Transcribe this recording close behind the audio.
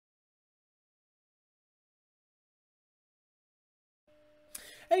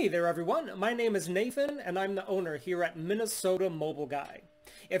Hey there everyone, my name is Nathan and I'm the owner here at Minnesota Mobile Guy.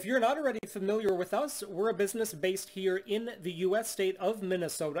 If you're not already familiar with us, we're a business based here in the US state of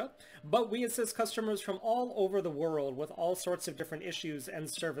Minnesota, but we assist customers from all over the world with all sorts of different issues and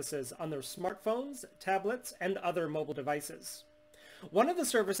services on their smartphones, tablets, and other mobile devices. One of the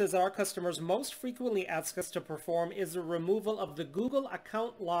services that our customers most frequently ask us to perform is the removal of the Google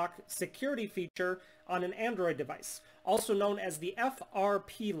Account Lock security feature on an Android device, also known as the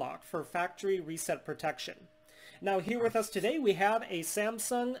FRP lock for factory reset protection. Now here with us today we have a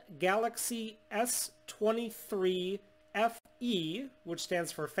Samsung Galaxy S23 FE, which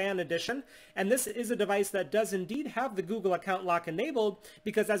stands for Fan Edition, and this is a device that does indeed have the Google Account Lock enabled,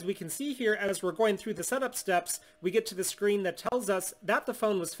 because as we can see here, as we're going through the setup steps, we get to the screen that tells us that the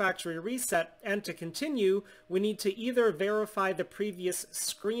phone was factory reset, and to continue, we need to either verify the previous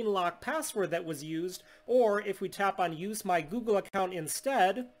screen lock password that was used, or if we tap on Use My Google Account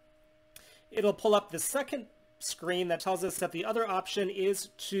instead, it'll pull up the second screen that tells us that the other option is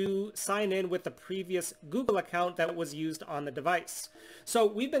to sign in with the previous Google account that was used on the device. So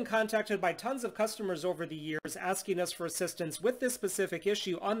we've been contacted by tons of customers over the years asking us for assistance with this specific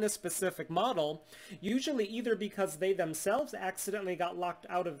issue on this specific model, usually either because they themselves accidentally got locked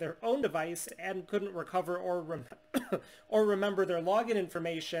out of their own device and couldn't recover or remember their login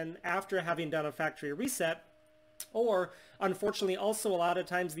information after having done a factory reset, or unfortunately also a lot of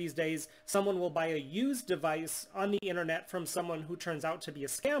times these days someone will buy a used device on the internet from someone who turns out to be a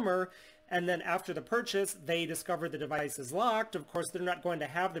scammer, and then after the purchase they discover the device is locked. Of course they're not going to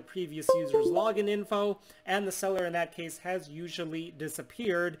have the previous user's login info, and the seller in that case has usually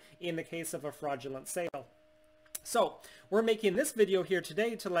disappeared in the case of a fraudulent sale. So we're making this video here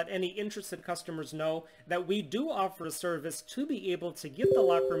today to let any interested customers know that we do offer a service to be able to get the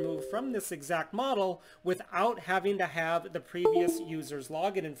lock removed from this exact model without having to have the previous user's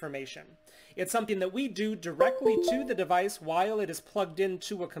login information. It's something that we do directly to the device while it is plugged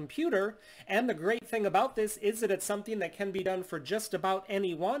into a computer, and the great thing about this is that it's something that can be done for just about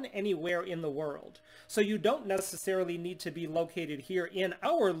anyone, anywhere in the world. So you don't necessarily need to be located here in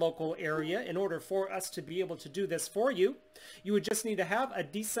our local area in order for us to be able to do this for you. You would just need to have a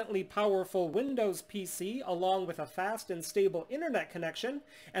decently powerful Windows PC along with a fast and stable internet connection,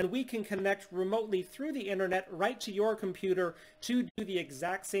 and we can connect remotely through the internet right to your computer to do the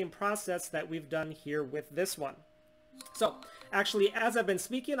exact same process that we've done here with this one. So actually, as I've been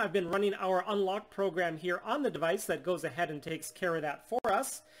speaking, I've been running our unlock program here on the device that goes ahead and takes care of that for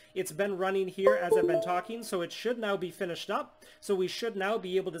us. It's been running here as I've been talking, so it should now be finished up. So we should now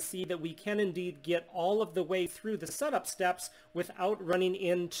be able to see that we can indeed get all of the way through the setup steps without running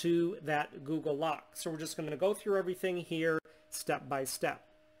into that Google lock. So we're just going to go through everything here step by step.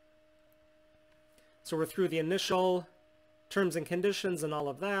 So we're through the initial terms and conditions and all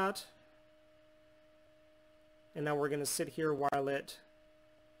of that. And now we're going to sit here while it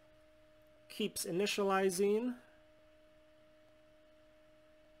keeps initializing.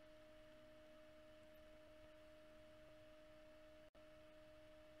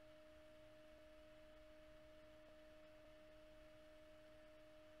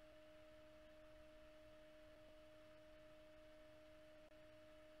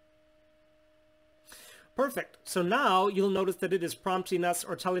 Perfect. So now you'll notice that it is prompting us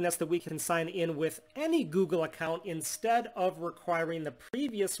or telling us that we can sign in with any Google account instead of requiring the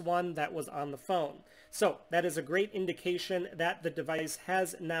previous one that was on the phone. So that is a great indication that the device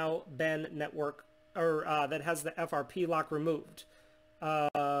has now been that has the FRP lock removed.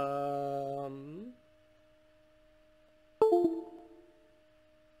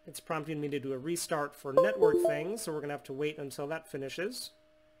 It's prompting me to do a restart for network things, so we're going to have to wait until that finishes.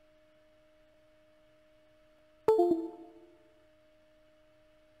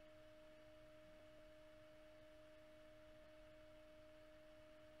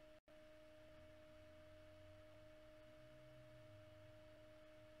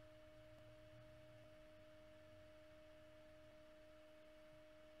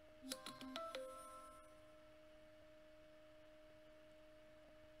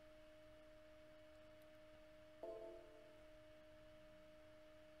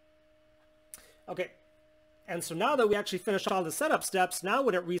 Okay, and so now that we actually finished all the setup steps, now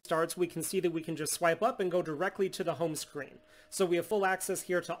when it restarts, we can see that we can just swipe up and go directly to the home screen. So we have full access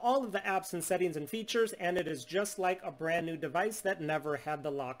here to all of the apps and settings and features, and it is just like a brand new device that never had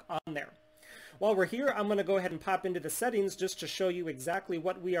the lock on there. While we're here, I'm going to go ahead and pop into the settings just to show you exactly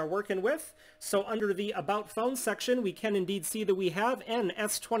what we are working with. So under the About Phone section, we can indeed see that we have an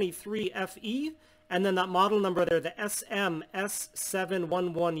S23 FE And then that model number there, the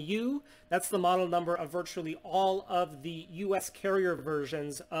SM-S711U, that's the model number of virtually all of the US carrier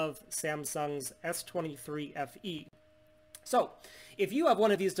versions of Samsung's S23 FE. So, if you have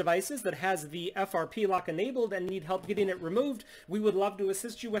one of these devices that has the FRP lock enabled and need help getting it removed, we would love to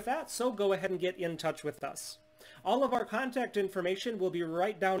assist you with that, so go ahead and get in touch with us. All of our contact information will be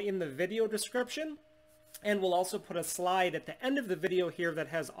right down in the video description, and we'll also put a slide at the end of the video here that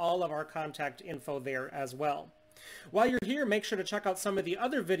has all of our contact info there as well. While you're here, make sure to check out some of the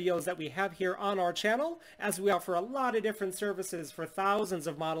other videos that we have here on our channel, as we offer a lot of different services for thousands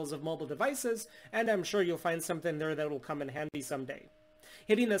of models of mobile devices, and I'm sure you'll find something there that will come in handy someday.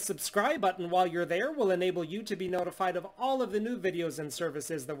 Hitting the subscribe button while you're there will enable you to be notified of all of the new videos and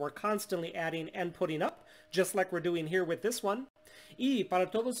services that we're constantly adding and putting up, just like we're doing here with this one. Y para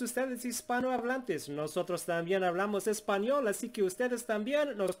todos ustedes hispanohablantes, nosotros también hablamos español, así que ustedes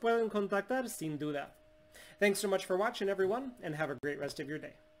también nos pueden contactar sin duda. Thanks so much for watching, everyone, and have a great rest of your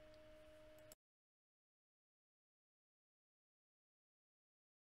day.